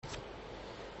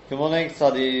Good morning.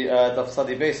 Daf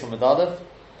Sadi Beis on Medalef.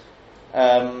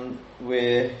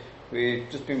 We've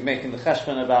just been making the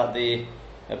cheshbon about the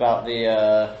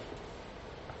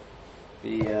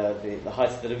height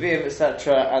of the Levim,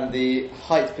 etc., and the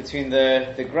height between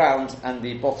the ground and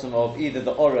the bottom of either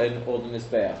the Oren or the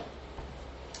Mizbeach.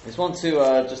 I just want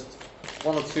to just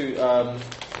one or two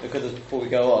nekudas before we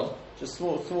go on. Just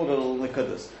small little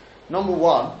nekudas. Number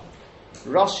one,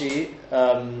 Rashi,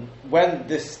 when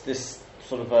this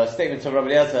sort of statement of Rabbi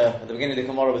Eliezer at the beginning of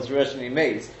the Gemara was originally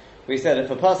made, where he said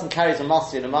if a person carries a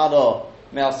masi in a mado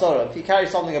me'asora, if he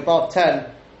carries something above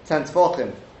 10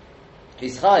 tefachim,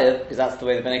 he's chayav, because that's the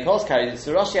way the Bnei Kos carried it.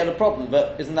 So Rashi had a problem,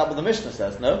 but isn't that what the Mishnah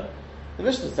says? No, the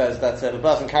Mishnah says that if a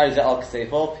person carries it al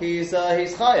kasefov, he's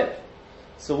chayav.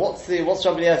 So what's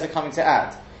Rabbi Eliezer coming to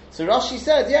add? So Rashi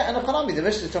said, yeah, and Achanami, the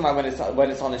Mishnah is talking about when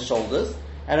it's on his shoulders,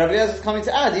 and Rabbi Eliezer is coming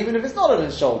to add even if it's not on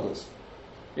his shoulders.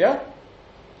 Yeah.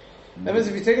 That means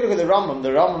if you take a look at the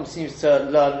Rambam seems to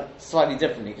learn slightly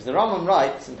differently, because the Rambam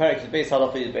writes in Perek Beis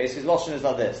Halacha Beis, his lashon is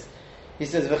like this. He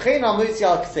says, "V'chein amutzi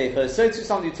al kasefa." So too,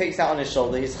 somebody who takes out on his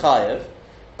shoulder, he's chayev.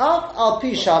 Av al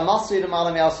pisha masi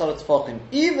l'malam yasar tefachim.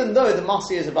 Even though the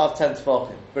masi is above 10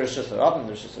 tefachim, b'rishus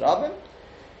rabim.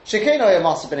 Shekein oya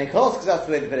masi b'nei kos, because that's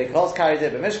the way the b'nei kos carried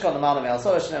it. B'mishkan l'malam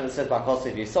yasar. Shneim says b'kos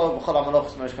yisor b'chol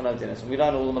ha'malachos b'mishkan avdinis. We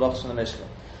learn all the malachos from the Mishkan.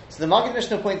 So the Maggid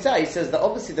Mishnah points out, he says that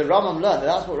obviously the Rambam learned that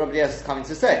that's what Rabbi Eliezer is coming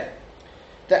to say.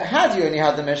 That had you only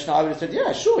had the Mishnah, I would have said,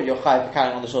 yeah, sure, you're chayav for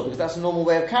carrying on the shoulder, because that's a normal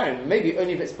way of carrying. Maybe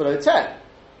only if it's below 10.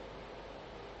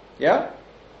 Yeah?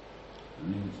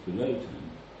 Only if it's below 10.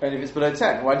 Only if it's below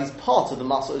 10. Or at least part of the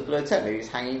muscle is below 10. Maybe it's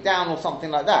hanging down or something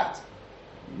like that.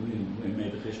 We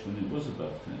made a cheshbon when it was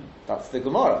above 10. That's the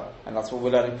Gemara. And that's what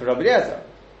we're learning for Rabbi Eliezer.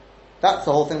 That's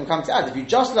the whole thing we're coming to add. If you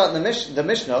just learn the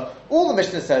Mishnah, all the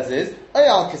Mishnah says is, but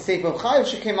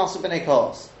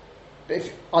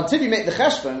until you make the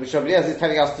cheshbon, which Rabbi Eliezer is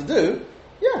telling us to do,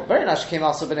 yeah, very nice,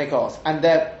 and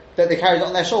that they carried it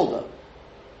on their shoulder.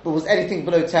 But was anything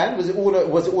below 10? Was it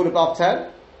all above 10?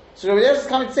 So Rabbi Eliezer is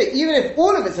coming to say, even if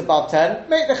all of it's above 10,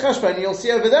 make the cheshbon, and you'll see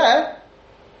over there,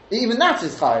 even that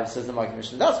is chayav, says the Maggid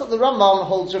Mishnah. That's what the Rambam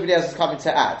holds Rabbi Eliezer is coming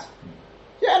to add.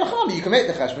 Yeah, and you can make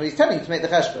the cheshbon. He's telling you to make the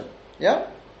cheshbon. Yeah?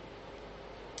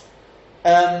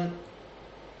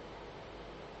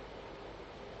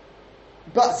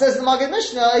 But says the Maggid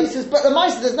Mishnah, he says, but the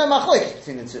Maisa, there's no machlokes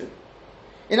between the two.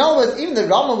 In other words, even the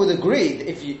Rambam would agree that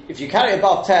if you carry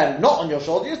above 10, not on your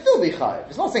shoulder, you'll still be chayav.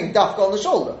 It's not saying dafka on the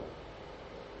shoulder.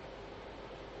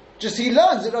 Just he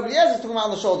learns that Rabbi Eliezer is talking about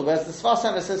on the shoulder, whereas the Sfas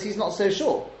Emes says he's not so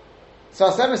sure.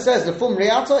 Sfas Emes says, the Fum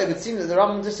Riata, it would seem that the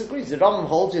Rambam disagrees. The Rambam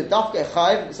holds you dafka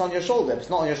chayav, it's on your shoulder. If it's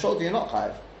not on your shoulder, you're not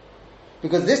chayav.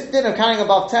 Because this din of carrying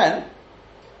above 10,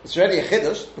 it's already a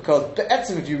chiddush, because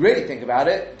be'etzim, if you really think about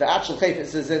it, the actual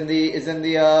chayfetz is in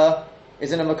a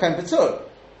makom patur.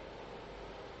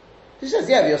 He says,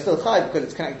 yeah, but you're still chayav because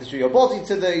it's connected to your body,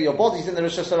 your body's in the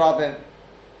Rosh Hashanah.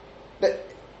 But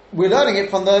we're learning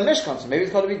it from the Mishkan, so maybe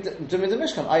it's got to be doing the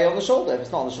Mishkan, i.e. on the shoulder. If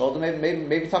it's not on the shoulder,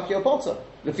 maybe tuck your potter.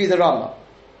 Lefi the Rambam.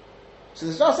 So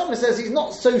the Sfas Emes says he's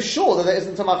not so sure that there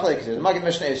isn't a machlokes. The Maggid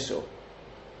Mishnah is sure.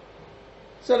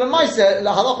 So the halacha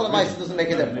l'maisa doesn't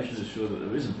make a difference. The Mishnah is sure that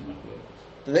there isn't a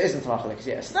machlokes. That there isn't a machlokes,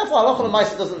 yes. So therefore, halacha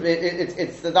l'maisa doesn't.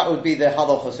 It's that would be the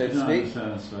halacha, so to speak. I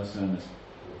understand.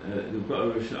 We've got a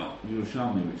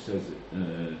Yerushalmi which says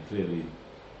clearly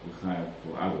l'chayav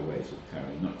for other ways of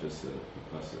carrying, not just the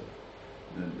pasuk.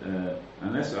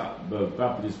 Unless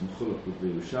Babel is mechuluk with the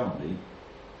Yerushalmi,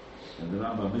 and the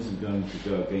Rambam isn't going to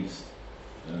go against.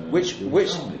 Which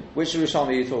Yerushalmi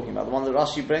are you talking about? The one that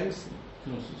Rashi brings?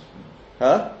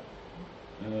 Huh?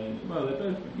 Well, they're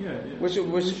both. Yeah. Which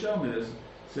Yerushalmi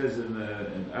says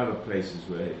in other places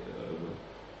where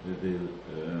the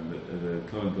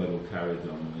Kohen Gadol carried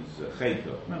on his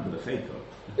chaykot. Remember the chaykot?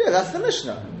 Yeah, that's the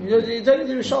Mishnah. You don't need the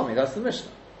Yerushalmi. That's the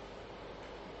Mishnah.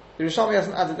 The Yerushalmi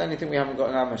hasn't added anything we haven't got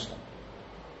in our Mishnah.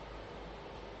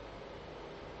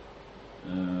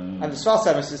 And the Sfas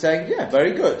Emes is saying, yeah,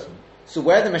 very good. So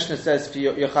where the Mishnah says for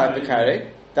your chayav to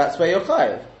carry, that's where you're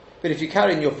chayav. But if you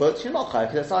carry in your foot, you're not chayav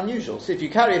because that's unusual. So if you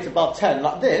carry it above 10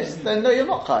 like this, then no, you're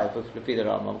not chayav for the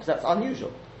Rambam because that's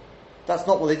unusual. That's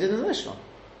not what they did in the Mishnah.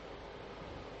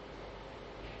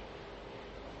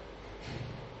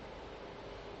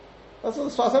 That's what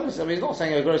the Sfas Emes says. I mean, he's not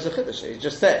saying a gross chiddush. He's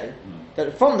just saying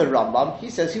that from the Rambam, he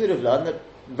says he would have learned that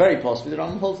very possibly the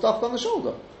Rambam holds stuff on the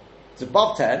shoulder. It's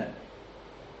above 10.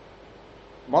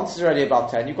 Once it's already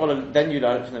above 10, then you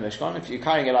learn it from the Mishkan. If you're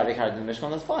carrying it like they carried in the Mishkan,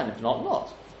 that's fine. If not,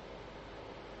 not.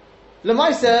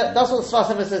 L'maisa, that's what the Sfas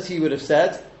Emes says he would have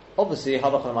said. Obviously,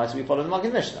 halacha l'maisa, we follow the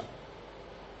Maggid Mishnah.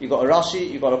 You've got a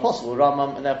Rashi, you've got a possible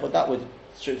Rambam, and therefore that would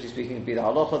strictly speaking, be the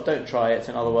halacha. Don't try it.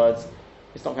 In other words,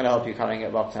 it's not going to help you carrying it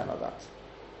above 10 like that.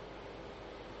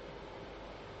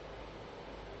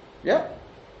 Yeah?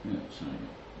 Yeah, sorry.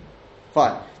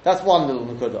 Fine. That's one little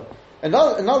nakuda.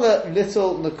 Another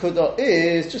little nakuda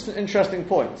is just an interesting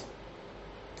point.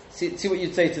 See what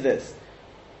you'd say to this.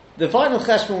 The final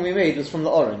cheshbon we made was from the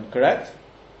Oren, correct?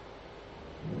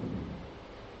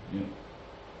 Yeah.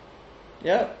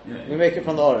 Yeah? We make it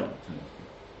from the Oren.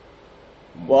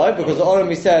 Why? Because the Oren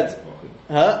we said,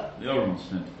 huh? The Oren was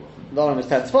 10 tefachim. The Oren was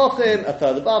 10 tefachim, a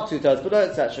third above, 2/3 below,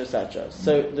 etc., etc.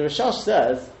 So the Rishash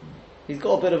says, he's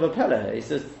got a bit of a pella here. He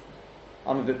says,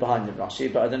 I'm a bit behind in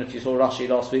Rashi, but I don't know if you saw Rashi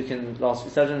last week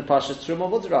said in Parshas Truma.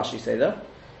 What did Rashi say there?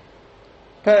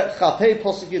 Per chapei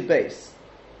posuk yud beis.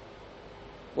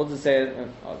 What does it say?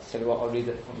 I'll tell you what, I'll read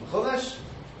it from the Chumash.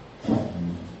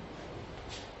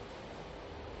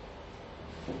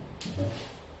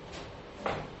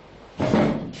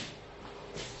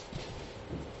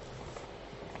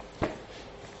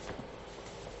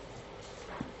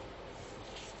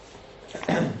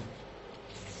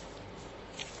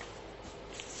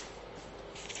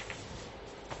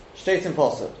 Straight in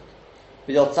posuk.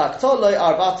 And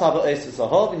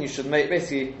you should make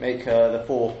the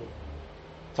 4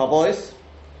 tabois.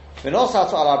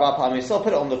 So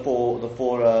put it on the four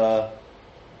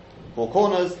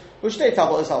corners. 2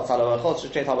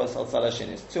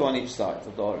 on each side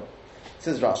of the Oren.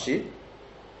 Says Rashi.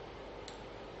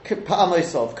 In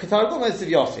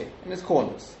its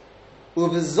corners.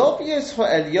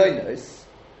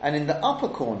 And in the upper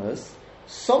corners,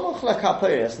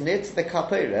 near to the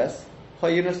kaperes,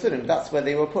 that's where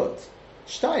they were put.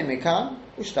 Shtay mekan,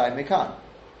 ushtay mekan.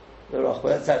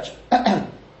 Etc.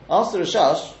 After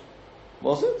Rishash,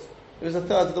 was it? It was a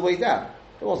third of the way down.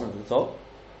 It wasn't at the top.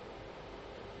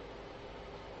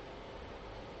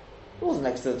 It wasn't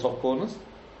next to the top corners.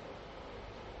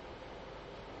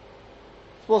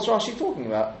 What's Rashi talking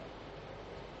about?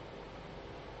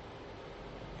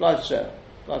 Bleib share.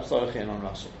 Bleib sorochin on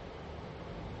Rashi.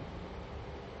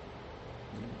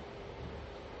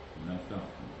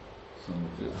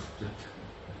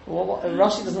 Well,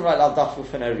 Rashi doesn't write Lav Dafku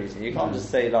for no reason. You can't just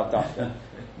say Lav Dafku.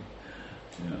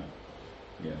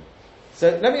 Yeah.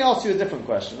 So let me ask you a different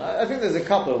question. I think there's a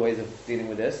couple of ways of dealing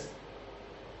with this.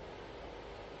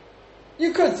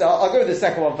 You could say, I'll go with the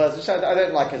second one first, which I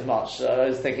don't like as much. I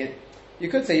was thinking, you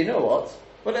could say, you know what?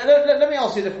 But let me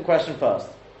ask you a different question first.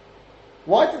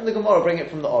 Why didn't the Gemara bring it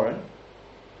from the Oren?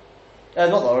 Not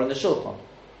the Oren, the Shulchan.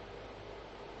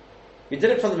 We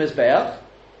did it from the Mizbeach.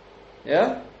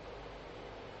 Yeah?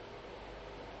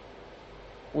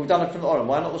 We've done it from the Oren.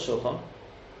 Why not the Shulchan?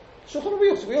 Shulchan, we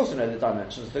also know the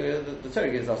dimensions. The Torah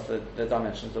gives us the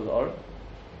dimensions of the Oren.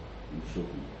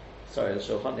 Sorry, the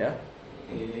Shulchan, yeah?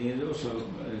 It's also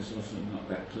not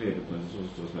that clear because it's also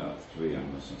talks about 3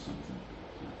 amos or something.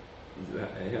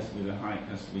 It has to be the height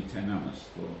has to be 10 amos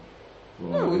for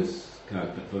this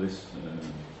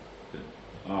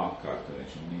our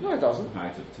calculation. No, it doesn't.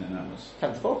 Height of 10 amos.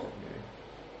 10 tefachim.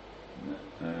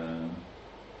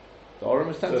 The Oren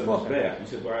was 10 tefachim. You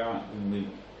said why aren't we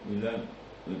learned?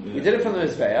 We did it from the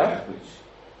Mizbeach,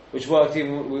 which worked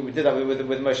even. We did that with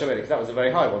Moshe Rabbeinu because that was a very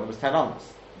high one. It was 10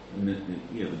 amos. But the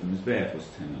Mizbeach was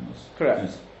 10 amos. Correct.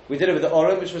 Yes. We did it with the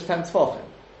Oren, which was 10 tefachim.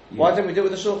 Yeah. Why didn't we do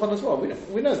it with the Shulchan as well?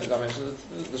 We know the dimensions.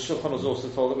 The Shulchan was also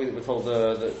told that we were told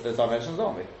the dimensions,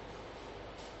 aren't we?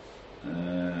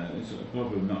 It's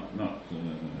probably not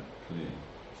clear.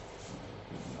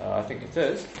 I think it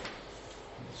is.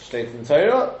 Straight in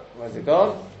Torah. Where's it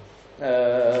gone?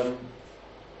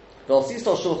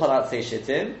 V'alsisto Shulchan atzei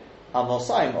shitim,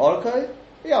 amosayim orkoi,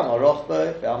 v'yamor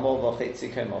rochboi, v'yamor v'chetzi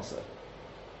kemoseh.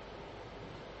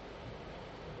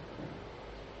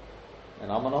 And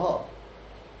I'm on a half.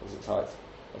 Was it tight?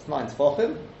 That's 9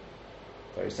 tefachim.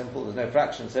 Very simple. There's no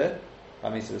fractions here.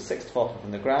 That means it was 6 tefachim from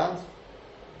the ground.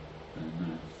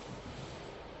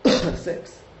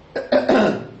 6.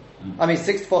 I mean,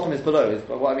 6 tefachim is below.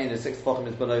 But what I mean is 6 tefachim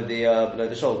is below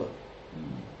the shoulder,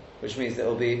 which means it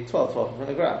will be 12 tefachim from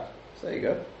the ground. So there you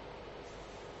go.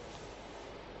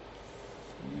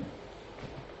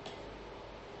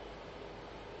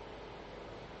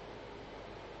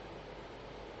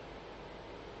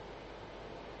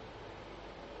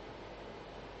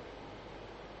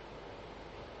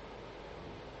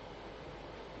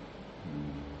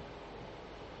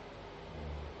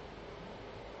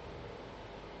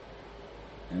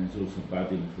 And it's also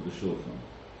badim for the shulchan.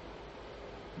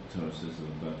 The Torah says there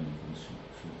were badim for the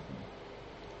shulchan.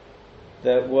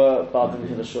 There were badim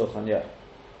for the shulchan, yeah.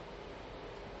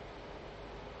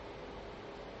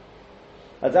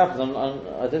 I don't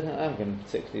think I'm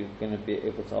particularly going to be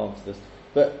able to answer this,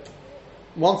 but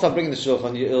once I bring the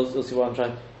Shulchan, you'll see what I'm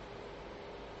trying.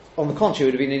 On the contrary,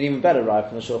 it would have been an even better ride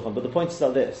from the Shulchan. But the point is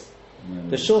still this: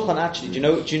 the Shulchan actually. Do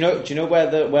you know where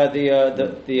the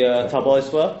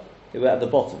Tabois were? They were at the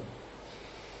bottom,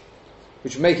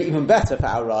 which would make it even better for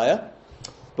our raya.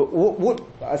 But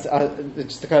it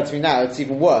just occurred to me now, it's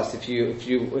even worse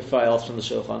if I ask from the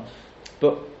Shulchan.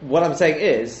 But what I'm saying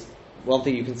is, one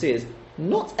thing you can see is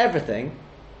not everything.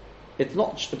 It's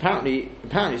not apparently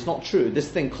it's not true. This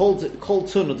thing called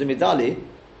Tun or Dimidali,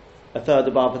 a third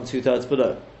above and 2/3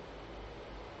 below.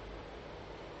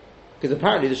 Because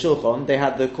apparently the Shulchan, they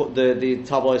had the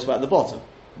Tabois were at the bottom.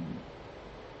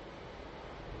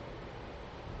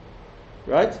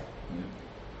 Right?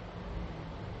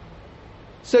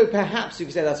 So perhaps you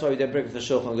could say that's why we don't bring it to the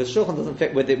Shulchan, because Shulchan doesn't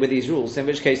fit with these rules. In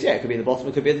which case, yeah, it could be at the bottom,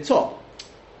 it could be at the top.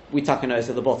 We tuck a nose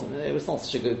at the bottom. It was not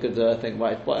such a good thing.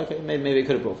 Right? Well, okay, maybe it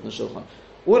could have brought from the Shulchan.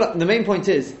 The main point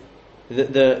is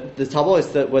the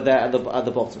Tabois that were there at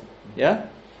the bottom. Yeah,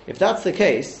 if that's the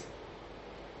case,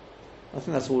 I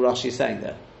think that's all Rashi is saying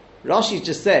there. Rashi is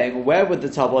just saying, where were the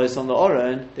Tabois on the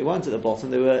Oren? They weren't at the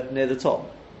bottom; they were near the top.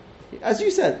 As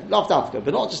you said, Lav Dafka,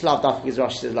 but not just Lav Dafka, as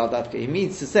Rashi says Lav Dafka. He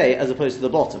means to say, as opposed to the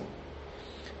bottom.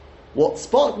 What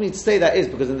sparked me to say that is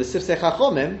because in the Sifsei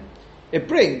Chachomim, it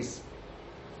brings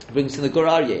to the Gur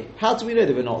Aryeh. How do we know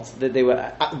that they were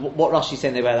at, what Rashi is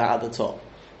saying they were at the top?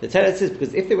 The Teretz is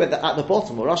because if they were at the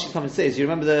bottom, what Rashi comes and says, you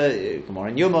remember the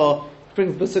Gemara in Yoma,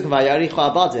 brings the Pasuk of Vayarichu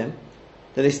Abadim,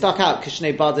 that they stuck out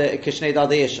Kishnei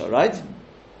Dade Isha, right?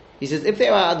 He says if they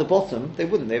were at the bottom, they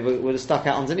wouldn't. They would have stuck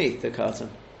out underneath the curtain.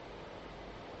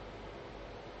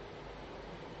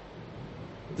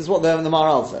 This is what the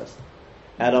Maharal says.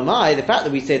 And Amai, the fact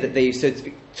that we say that they, so to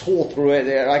speak, tore through it,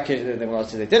 they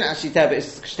didn't actually tell, but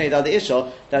it's Kishnei Dade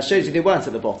Isha, that shows you they weren't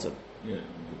at the bottom. Yeah.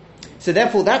 So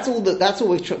therefore, that's all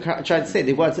we're trying to say.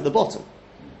 They weren't at the bottom.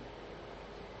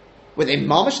 Were they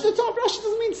mamash at the top? Rashi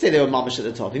doesn't mean to say they were mamash at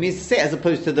the top. He means to say as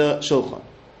opposed to the Shulchan.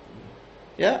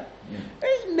 Yeah?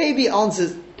 It maybe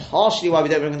answers partially why we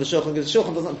don't bring in the Shulchan, because the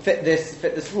Shulchan doesn't fit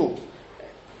this rule.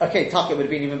 Okay, Taka would have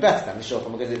been even better than the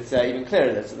Shulchan because it's even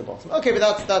clearer that it's at the bottom. Okay, but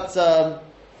that's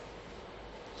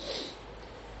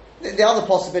the other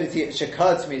possibility which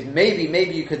occurred to me is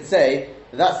maybe you could say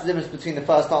that that's the difference between the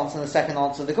first answer and the second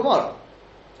answer of the Gemara.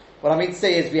 What I mean to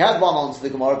say is we had one answer to the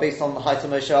Gemara based on the height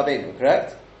of Moshe Rabbeinu,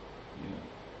 correct?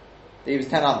 That he was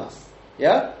 10 amas.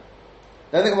 Yeah?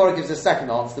 Then the Gemara gives a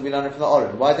second answer that we learn it from the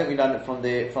Oren. Why don't we learn it from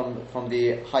the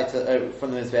height from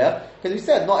the Mizbeah? Because we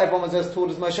said not everyone was as tall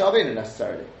as Moshe Rabbeinu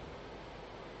necessarily.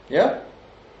 Yeah?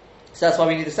 So that's why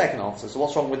we need the second answer. So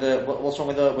what's wrong with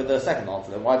the second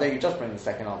answer then? Why don't you just bring the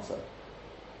second answer?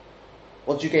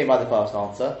 What do you gain by the first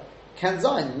answer? Ken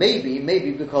Zayin,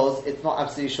 maybe because it's not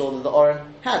absolutely sure that the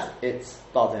Oren had its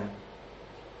badim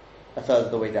a third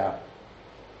of the way down.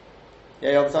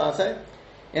 Yeah, you understand what I'm saying?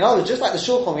 In other words, just like the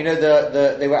Shulchan, we know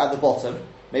they were at the bottom.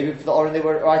 Maybe for the Oren they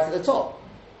were right at the top.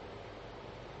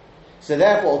 So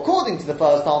therefore, according to the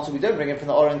first answer, we don't bring it from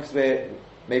the Oren because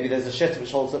maybe there's a shit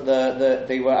which holds that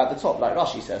they were at the top, like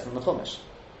Rashi says in the Chumash.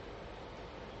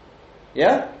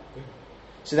 Yeah?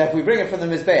 So therefore we bring it from the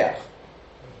Mizbeach.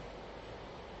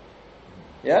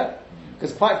 Yeah?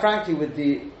 Because quite frankly with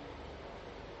the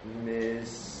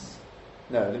Mizbeach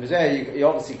you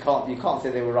obviously can't say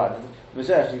they were right. The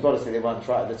Mizbeach you've got to say they weren't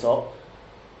right at the top.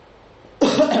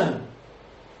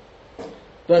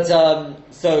 But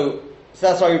so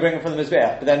that's why we bring it from the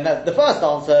Mizbeach. But then the first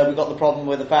answer, we got the problem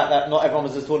with the fact that not everyone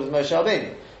was as tall as Moshe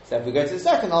Rabbeinu. So if we go to the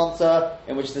second answer,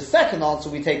 in which the second answer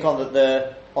we take on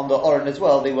that on the Oren as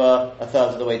well, they were a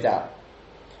third of the way down.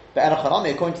 But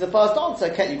Enochanami, according to the first answer,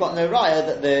 you've got no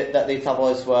raya that the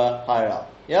Tabois were higher up.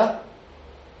 Yeah?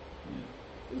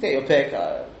 You take your pick.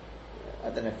 I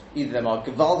don't know if either of them are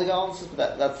Gevaldig answers,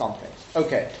 but that's something.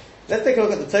 Okay, let's take a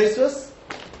look at the Tosfos.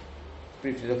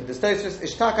 Briefly look at this Tosfos.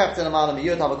 Ishtakach to Naman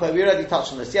Miyud Havakoi. We already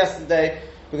touched on this yesterday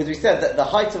because we said that the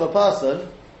height of a person,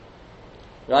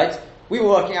 right? We were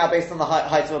working out based on the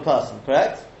height of a person,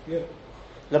 correct? Yeah.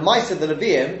 The Maisa, the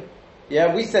Levium,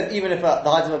 yeah, we said even if the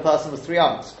height of a person was 3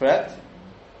 amos, correct?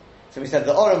 So we said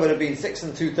the Oren would have been 6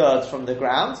 2/3 from the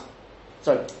ground.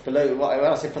 So below,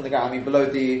 when I say from the ground, I mean below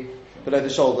the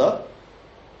shoulder,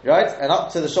 right? And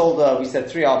up to the shoulder, we said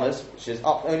 3 amos, which is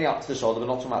only up to the shoulder, but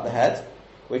not talking about the head.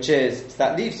 So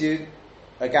that leaves you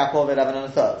a gap of 11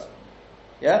 1/3.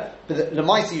 Yeah? But the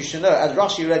Maisa you should know, as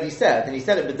Rashi already said, and he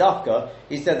said it B'dafka,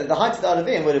 he said that the height of the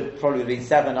Alavim would have probably been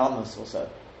 7 amos or so.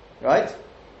 Right?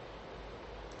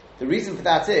 The reason for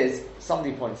that is,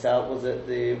 somebody points out, was it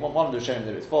one of the Rishonim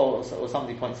that it's for, or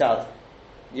somebody points out,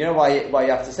 you know why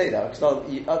you have to say that?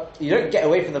 Because you don't get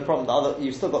away from the problem,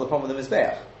 you've still got the problem with the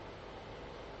Mizbeach.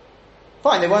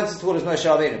 Fine, they weren't as tall as Moshe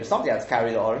Rabbeinu, but somebody had to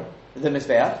carry the Oren, the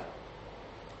Mizbeach.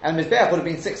 And the Mizbeach would have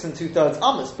been 6 2/3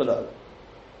 amos below.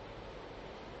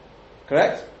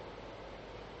 Correct?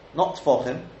 Not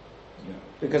Tfochim. Yeah.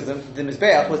 Because the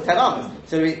Mizbeach was 10 amos.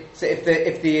 So if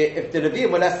the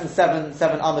Levium were less than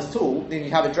 7 amos tall, then you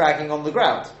have it dragging on the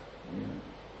ground. Yeah.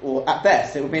 Or at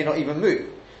best, it may not even move.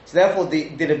 So therefore, the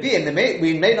Levium,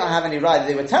 we may not have any right that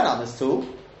they were 10 amos tall,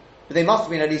 but they must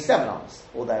have been at least 7 amos,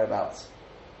 or thereabouts.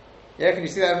 Yeah, can you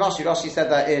see that in Rashi? Rashi said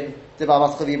that in Devar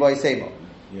Maschal Yiboy Seymour.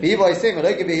 Yiboy Seymour,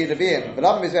 lo gebi Levium, but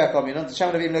Lam Mizbeach Kom, not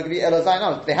Shem Levium, lo gebi Elo Zayin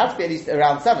amos. They had to be at least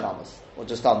around 7 amos, or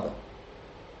just under.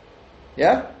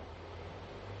 Yeah?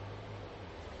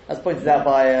 As pointed out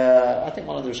by, I think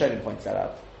one of the Rishonim points that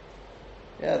out.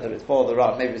 Yeah, that it's for the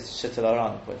Ran, maybe it's Shittel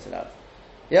Aran points it out.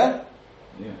 Yeah?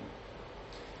 Yeah.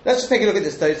 Let's just take a look at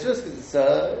this Tosfos, because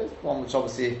it's one which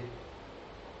obviously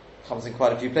comes in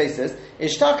quite a few places.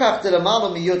 Ishtakach de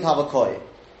l'malo miyud havakoi.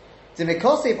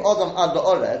 Dimikosif odam ad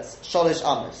ba'oretz sholish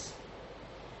amos.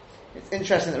 It's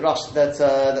interesting that that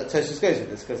Tosfos goes with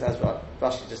this, because as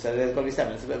Rashi just said, there's got to be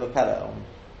 7. It's a bit of a pellet on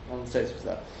the Tosfos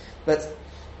there. But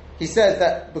he says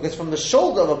that because from the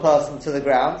shoulder of a person to the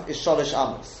ground is sholish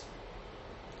amos.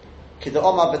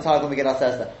 Unless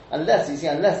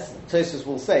Tosfos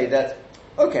will say that,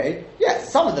 okay, yes,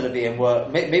 some of the Levium were,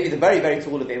 maybe the very, very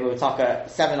tall Levium were taka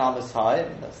 7 amos high,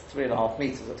 and that's 3.5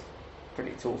 meters, that's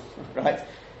pretty tall, right?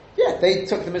 Yeah, they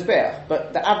took them as bear,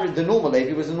 but the normal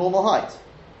Levi was a normal height.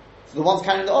 So the ones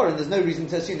carrying the Oren, there's no reason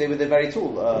to assume they were the very tall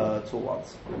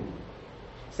ones.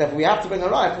 So therefore we have to bring a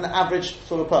raya from the average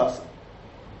sort of person.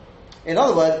 In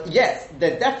other words, yes,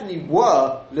 there definitely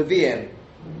were Levium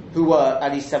who were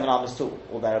at least 7 amos tall,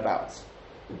 or thereabouts.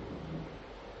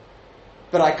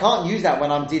 But I can't use that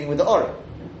when I'm dealing with the Oren.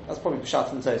 That's probably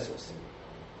Pshat and Tosfos.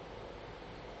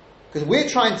 Because we're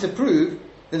trying to prove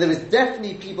that there was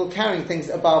definitely people carrying things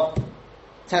above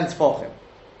 10 Tefachim.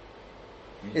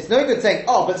 It's no good saying,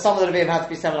 oh, but some of the Levium had to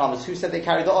be 7 amos. Who said they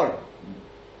carried the Oren?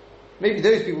 Maybe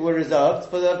those people were reserved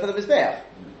for the Mizbeach.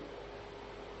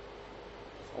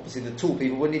 Obviously the tall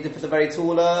people would need it for the very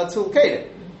tall Kelim.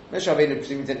 Moshe Rabbeinu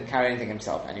presumably didn't carry anything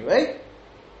himself anyway.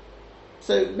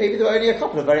 So maybe there were only a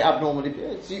couple of very abnormal.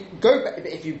 So you go back,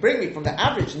 if you bring me from the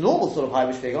average normal sort of height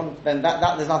which they on, then that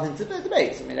there's nothing to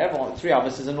debate. I mean, everyone 3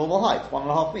 amos is a normal height,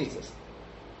 1.5 meters.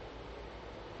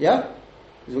 Yeah,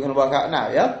 because we're going to work out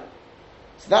now. Yeah,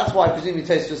 so that's why presumably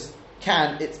Tosfos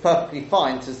it's perfectly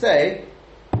fine to say,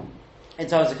 in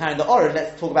terms of carrying the Oren,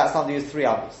 let's talk about somebody who's 3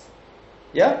 amos.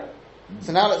 Yeah.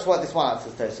 So now let's work this one out,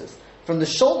 says Tosfos. From the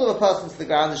shoulder of a person to the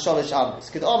ground, the sholish amos.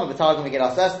 K'd'omer b'targum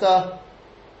v'gedas Esther.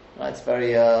 Right, it's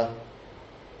very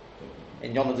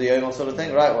in Yom Yom sort of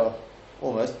thing, right? Well,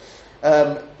 almost.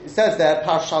 It says there,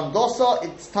 Parshandosa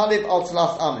it's talib al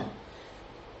tzalas amin.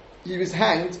 He was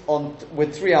hanged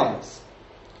with 3 amos.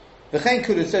 V'chein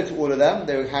kulu, so to all of them,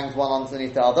 they were hanged one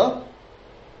underneath the other.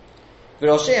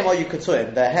 V'rosheim ayu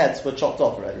katuim, their heads were chopped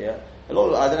off already. Yeah? I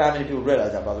don't know how many people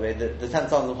realize that, by the way. The 10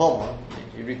 sons of Homer,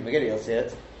 if you read the Megillah, you'll see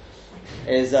it.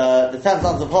 Is the 10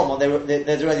 sons of Homer?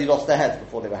 They'd already lost their heads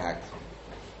before they were hanged.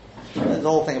 There's the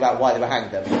whole thing about why they were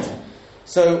hanged there.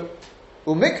 So,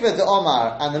 mikveh de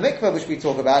Omar, and the mikveh which we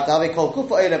talk about,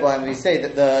 we say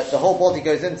that the whole body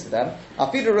goes into them.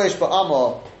 Afidu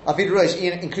rosh,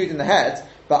 including the head.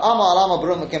 But Amar al Amar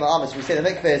Barum Kim Amos, we say the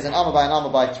mikveh is an Amar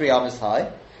by 3 amos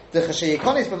high. The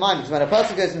chashayikonis b'mayim, because when a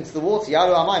person goes into the water,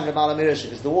 yaru amayim l'mala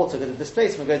mirushiv, is the water, because the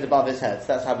displacement goes above his head. So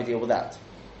that's how we deal with that.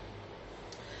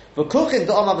 For kuchin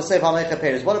de Omar b'seif ha'mecha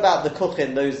peres. What about the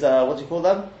kuchin? Those what do you call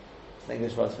them? The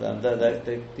English word for them,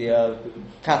 the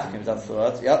catacombs. That's the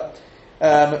word. Yep.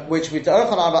 Which we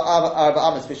ta'orchan arba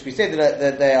amos, which we say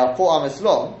that they are 4 amos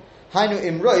long. Hainu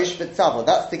im roish v'tzavo.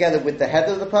 That's together with the head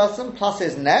of the person plus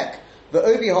his neck. The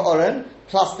ovi ha'oren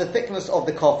plus the thickness of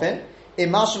the coffin.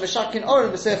 Besides the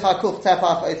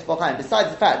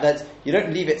fact that you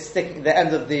don't leave it sticking the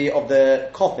end of the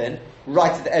coffin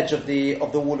right at the edge of the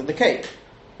wall of the cave,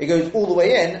 it goes all the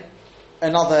way in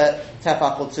another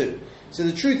tefach or 2. So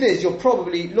the truth is, you're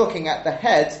probably looking at the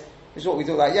head, which is what we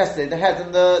talked about yesterday. The head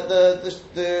and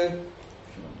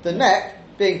the neck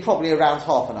being probably around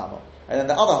half an amo, and then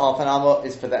the other half an amo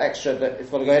is for the extra. That it's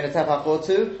got to go in a tefach or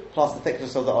 2 plus the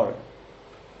thickness of the oren.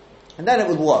 And then it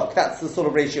would work. That's the sort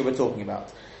of ratio we're talking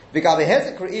about. When it comes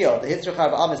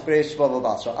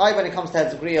to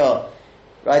Hezekriya,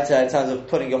 right, in terms of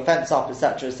putting your fence up,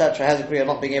 etc., Hezekriya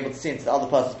not being able to see into the other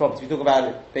person's property, we talk about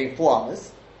it being 4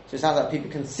 amos. So it sounds like people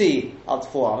can see up to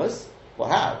 4 amos. Well,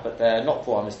 how? But they're not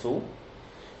 4 amos tall.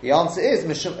 The answer is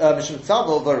Mishum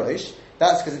Tzavo Varosh.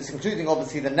 That's because it's including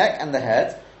obviously the neck and the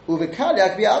head.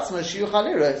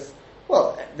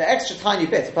 Well, the extra tiny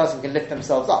bit, a person can lift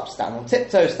themselves up, stand on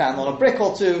tiptoe, stand on a brick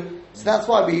or two. So that's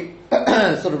why we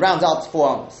sort of round out to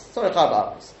 4 amos. Sorry, 5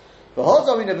 amos. But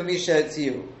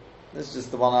this is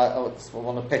just the one I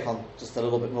want to pick on just a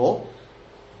little bit more.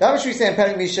 That which we say in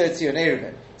Perik Misha Tziyu and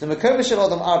Eruvin. The Makom Shel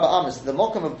Adam Arba Amos, the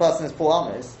Mokum of a person is 4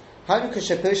 amos.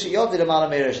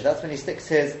 That's when he sticks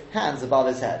his hands above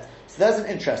his head. So there's an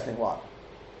interesting one.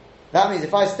 That means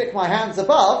if I stick my hands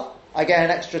above, I get an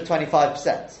extra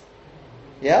 25%.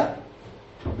 Yeah?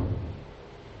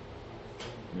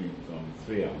 Means on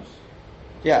 3 hours.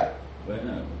 Yeah. But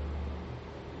no.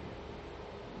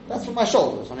 That's from my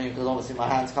shoulders. I mean, because obviously my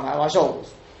hands come out of my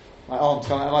shoulders. My arms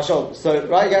come out of my shoulders. So,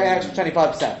 right, you get an extra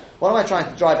 25%. What am I trying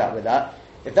to drive at with that?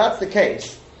 If that's the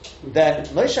case, then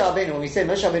Moshe Rabbeinu, when we say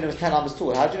Moshe Rabbeinu was 10 amos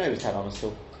tall, how do you know he was 10 amos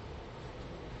tall?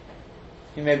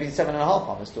 He may have been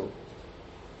 7.5 amos tall.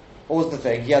 What was the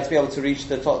thing? He had to be able to reach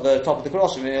the top of the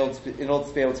Keroshim in order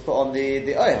to be able to put on the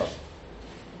Ohel.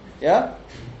 Yeah?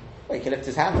 Well, he could lift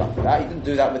his hands up for that. He didn't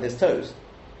do that with his toes.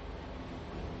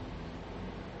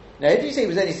 Now, if you say he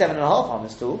was only 7.5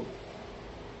 amos tall,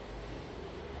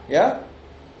 yeah?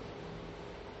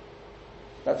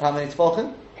 That's how many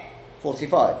tefachim?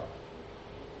 45.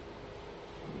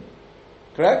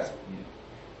 Correct? Yeah.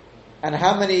 And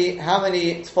how many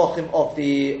tefachim of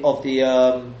the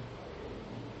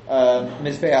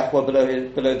Mizbeach were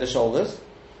below the shoulders?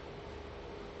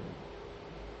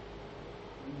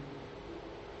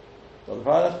 How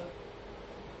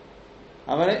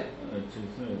many? 2/3.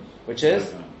 Which is?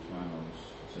 5 amos.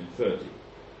 So 30.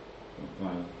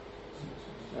 5,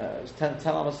 6, It's 10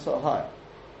 amos sort of high.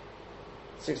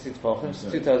 60 tefachim,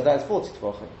 Okay. 2/3, that's 40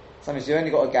 tefachim. So that means you only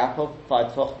got a gap of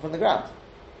 5 tefachim from the ground.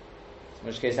 In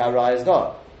which case, how Raya is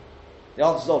gone. The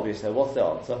answer is obvious, so what's the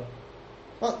answer?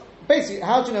 Well, basically,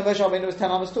 how do you know Moshe Rabbeinu was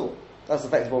 10 amos tall? That's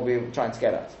effectively what we were trying to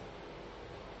get at.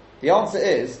 The answer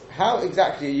is, how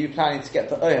exactly are you planning to get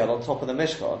the Ohel on top of the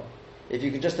Mishkan if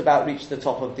you can just about reach the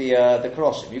top of the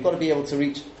Keroshim? You've got to be able to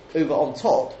reach over on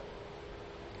top.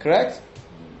 Correct?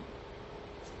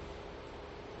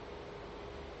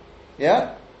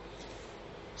 Yeah?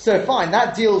 So fine,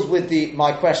 that deals with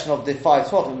my question of the 5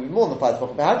 tefachim, it would be more than 5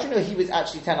 tefachim, but how do you know he was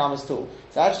actually 10 amos tall?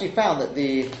 So I actually found that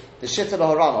the Shitta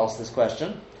Laharan asked this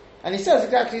question, and he says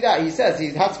exactly that. He says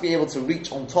he had to be able to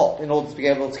reach on top in order to be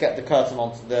able to get the curtain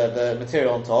onto the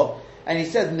material on top, and he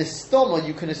said, Mistoma,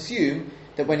 you can assume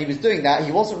that when he was doing that,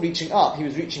 he wasn't reaching up, he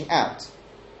was reaching out.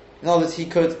 In other words,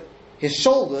 his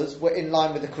shoulders were in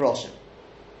line with the Keroshim,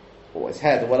 or his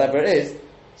head, or whatever it is,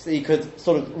 so he could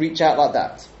sort of reach out like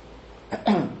that.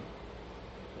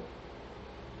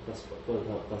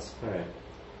 That's fair.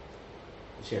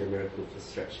 She had a miracle for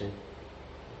stretching.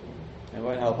 It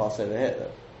won't help us over here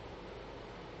though.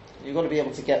 You've got to be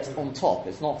able to get on top.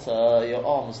 It's not your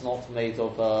arm's not made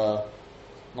of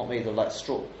like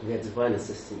straw. We had divine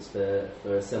assistance for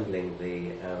assembling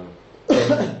the arm.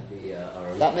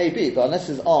 That may be, but unless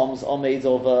his arms are made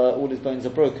of all his bones are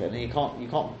broken, and you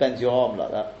can't bend your arm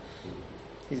like that.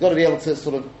 He's got to be able to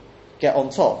sort of get on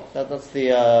top. That's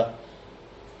the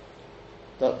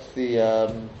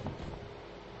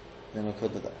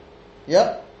yeah.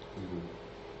 Mm-hmm.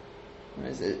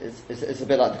 It's a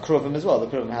bit like the Kruvim as well. The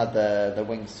Kruvim had their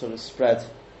wings sort of spread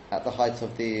at the height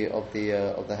of the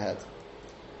head.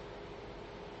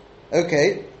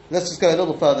 Okay, let's just go a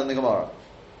little further in the Gemara.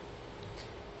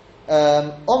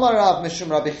 Omar Rav Mishum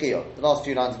Rabbi Chia, the last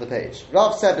few lines of the page.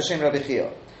 Rav said B'Shem Rabbi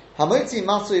Chia, Hamotzi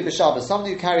Masui b'Shabbos,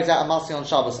 somebody who carries out a Masui on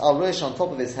Shabbos, al Rosh on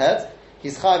top of his head,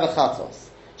 he's Chai v'Chatos.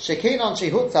 Shekein Anshi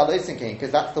Hutzal Osinkein,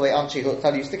 because that's the way Anshi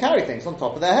Hutzal used to carry things on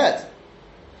top of their head.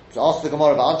 So ask the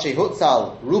Gemara about Anshi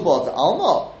Hutzal, Rubot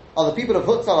Alma. Are the people of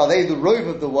Hutzal, are they the rove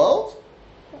of the world?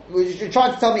 You're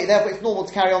trying to tell me therefore it's normal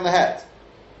to carry on the head.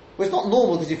 Well, it's not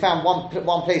normal because you found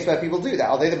one place where people do that.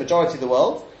 Are they the majority of the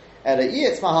world? Rather,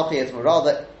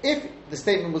 if the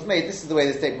statement was made, this is the way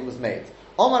the statement was made.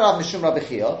 Omar Rav Mishum Rabbi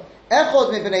Chia, Echod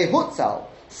mibnei Hutzal,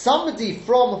 somebody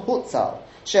from Hutzal,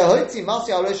 Shehotzi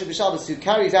Masya al Rosh b'Shabbos, who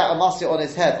carries out a Masya on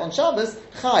his head on Shabbos,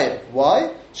 Chayev. Why?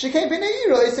 Shekei b'nei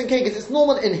Yiro, because it's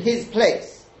normal in his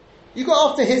place. You go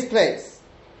after his place.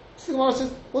 So the Gemara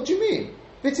says, what do you mean?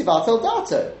 V'tivat el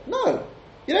dato. No,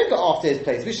 you don't go after his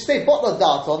place. We should say bottle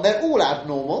dato, they're all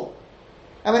abnormal.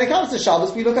 And when it comes to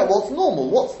Shabbos, we look at what's normal.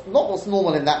 What's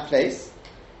normal in that place.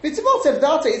 V'tivat el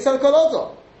dato, it's el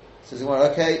kolodon. So the Gemara,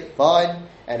 okay, fine.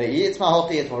 And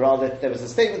rather, if there was a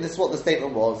statement, this is what the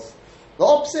statement was. The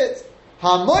opposite.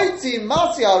 Hamoitzi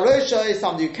Masi al Rosha is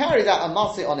somebody who carries out a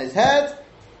Masi on his head.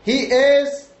 He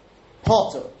is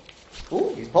Potter.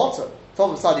 Ooh, he's Potter. Top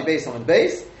of Sadi base on the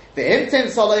base. The Imtim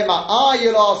Saloma,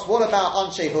 you'll ask, what about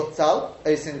Anshe Hutzal,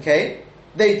 Osin Kain?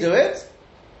 they do it.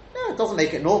 Yeah, it doesn't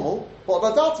make it normal. But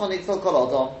the daton it's still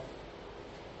kolodon.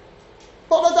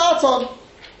 But the daton,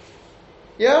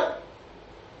 yeah.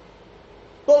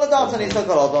 But the daton it's still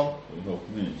kolodon. The whole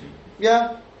community.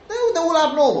 Yeah, they're all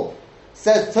abnormal.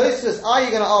 Says Tosfos, are you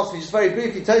going to ask me, just very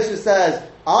briefly, Tosfos says,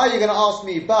 are you going to ask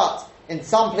me, but in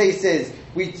some places,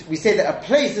 we say that a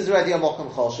place is already a Mokum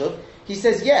Choshev. He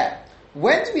says, yeah.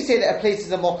 When do we say that a place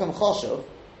is a Mokum Choshev?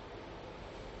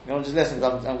 You know, just listen,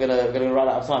 because I'm going to run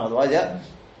out of time otherwise, yeah?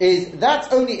 Is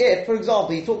that's only if, for example,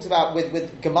 he talks about with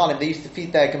Gemalim, they used to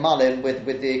feed their Gemalim with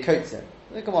the coats in.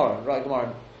 The Gemalim, right,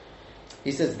 Gemalim.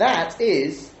 He says that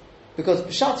is, because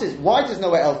Pshat is, why does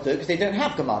nowhere else do it? Because they don't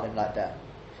have Gemalim like that.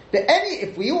 But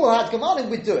if we all had Gemalim,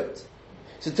 we'd do it.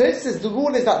 So Tosfos says the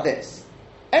rule is like this.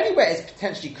 Anywhere it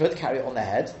potentially could carry it on their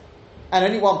head, and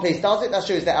only one place does it, that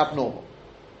shows they're abnormal.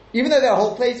 Even though they're a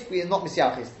whole place, we are not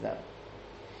misyachis to them.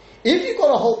 If you've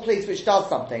got a whole place which does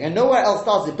something, and nowhere else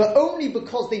does it, but only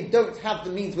because they don't have the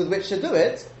means with which to do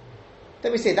it,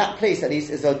 then we say that place at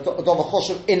least is a Dova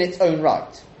Choshev in its own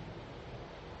right.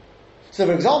 So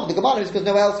for example, the Gemalim is because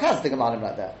nowhere else has the Gemalim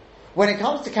like that. When it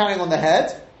comes to carrying on the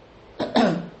head,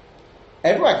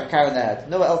 everywhere can carry on their head,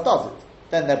 nowhere else does it.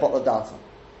 Then they're bottled data.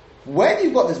 When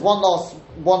you've got this one last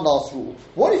rule,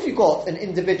 what if you've got an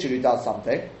individual who does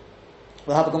something?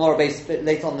 We'll have a Gemara base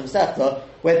later on in the Masechta,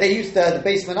 where they used the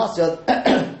base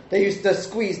Manasseh, they used to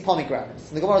squeeze pomegranates.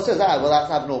 And the Gemara says, well,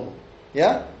 that's abnormal.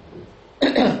 Yeah?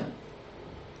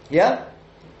 Yeah?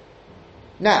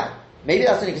 Now, maybe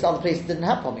that's only because other places didn't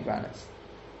have pomegranates.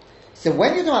 So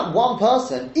when you're talking about one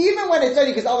person, even when it's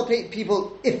only because other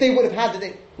people, if they would have had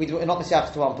it, we're not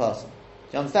Messiah to one person.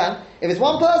 Do you understand? If it's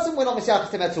one person, we're not Messiah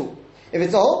to him at all. If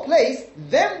it's a whole place,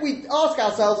 then we ask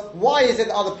ourselves, why is it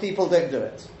that other people don't do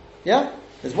it? Yeah?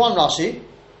 There's one Rashi.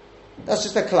 That's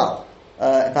just a klal.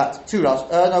 In fact,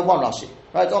 one Rashi.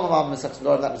 Right?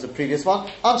 That was the previous one.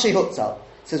 Anshe Hutzal.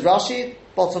 Says Rashi,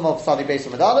 bottom of Sadi Beis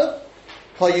Medalev.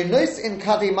 In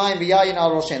Kadi Mayim V'Yayin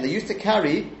Al Roshen. They used to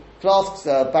carry flasks,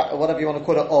 whatever you want to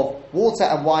call it, of water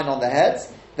and wine on their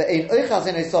heads. And they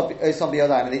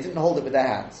didn't hold it with their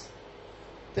hands.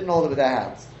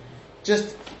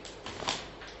 Just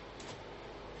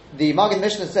the Magen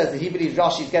Mishnah says that he believes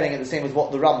Rashi is getting it the same as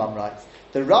what the Rambam writes.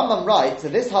 The Rambam writes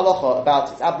that this halacha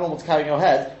about it's abnormal to carry in your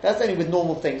head, that's only with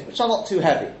normal things, which are not too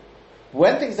heavy.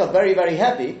 When things are very, very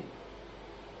heavy,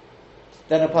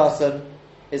 then a person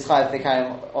is chayav if they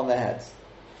carry on their heads.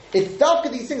 It's dark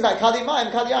these things like Kadi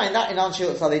Mayim, Kadi Ayin, that in Anshe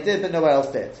Hutzal they did, but nowhere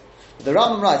else did. But the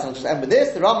Rambam writes, I'll just end with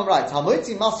this, the Rambam writes,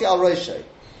 Hamotzi Masi Al Roshe,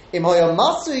 Im Hoya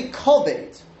Masui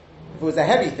Koved, if it was a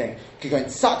heavy thing, could go in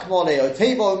Sak Mole, or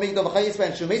Tebo, Migdom Chayis,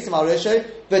 Ben Shumesim Al Roshe,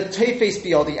 but Tefes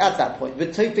Biyodi at that point,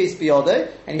 but Tefes Biyodi,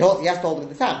 and he has to hold it with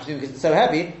his hand, because it's so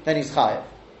heavy, then he's chayav.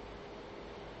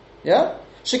 Yeah?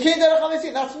 Shekin Derech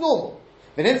HaMesim, that's normal.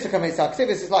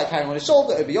 It's like carrying on his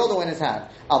shoulder, or biyodo in his hand.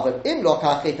 But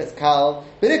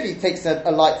if he takes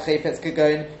a light chayfetz, could go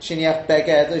in shiniach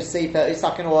beged, or sefer, or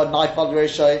sakin, or a knife under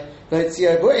his show, and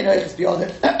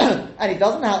he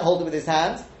doesn't hold it with his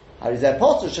hands. And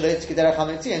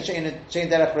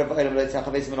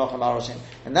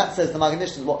that says the Magen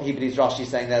Mishnah is what he believes Rashi is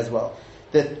saying there as well.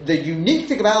 The unique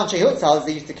thing about Anshe Hutzal is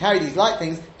they used to carry these light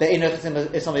things that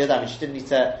is some of your damage. You didn't need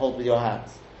to hold with your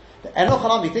hands. The Enoch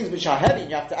Hanami, things which are heavy, and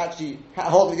you have to actually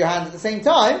hold it with your hands at the same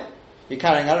time. You're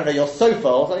carrying, your sofa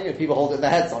or something. People hold it in their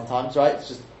head sometimes, right? It's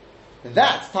just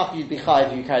that's tough. You'd be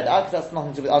chayav if you carried it out because that's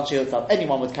nothing to do with Anshe Hutzal.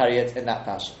 Anyone would carry it in that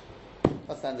fashion.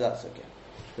 That's the end of that. Okay.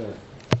 Good.